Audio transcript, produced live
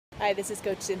Hi, this is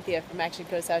Coach Cynthia from Action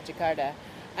Co South Jakarta.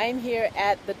 I'm here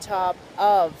at the top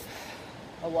of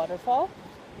a waterfall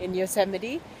in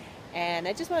Yosemite, and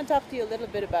I just want to talk to you a little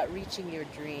bit about reaching your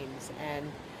dreams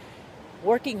and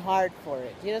working hard for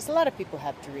it. You know, so a lot of people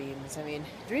have dreams. I mean,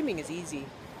 dreaming is easy,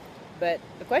 but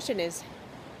the question is,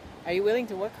 are you willing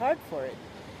to work hard for it?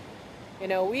 You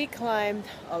know, we climbed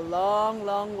a long,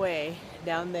 long way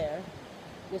down there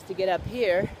just to get up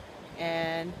here,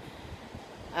 and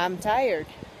I'm tired.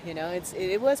 You know,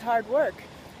 it was hard work,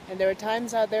 and there were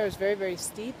times out there it was very, very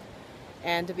steep,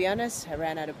 and to be honest, I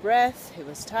ran out of breath. It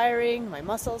was tiring, my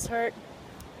muscles hurt,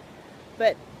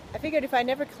 but I figured if I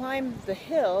never climb the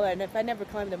hill and if I never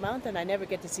climb the mountain, I never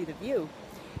get to see the view.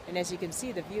 And as you can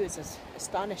see, the view is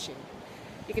astonishing.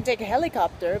 You can take a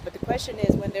helicopter, but the question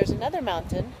is, when there's another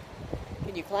mountain,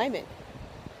 can you climb it?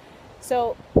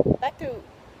 So back to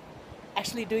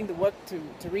actually doing the work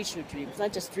to reach your dreams,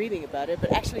 not just dreaming about it,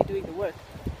 but actually doing the work.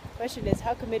 The question is,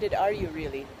 how committed are you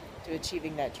really to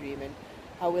achieving that dream, and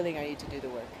how willing are you to do the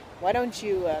work? Why don't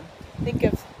you think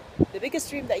of the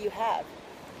biggest dream that you have?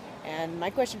 And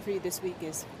my question for you this week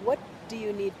is, what do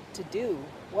you need to do?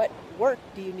 What work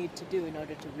do you need to do in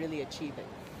order to really achieve it?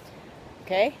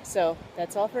 Okay, so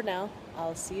that's all for now.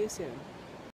 I'll see you soon.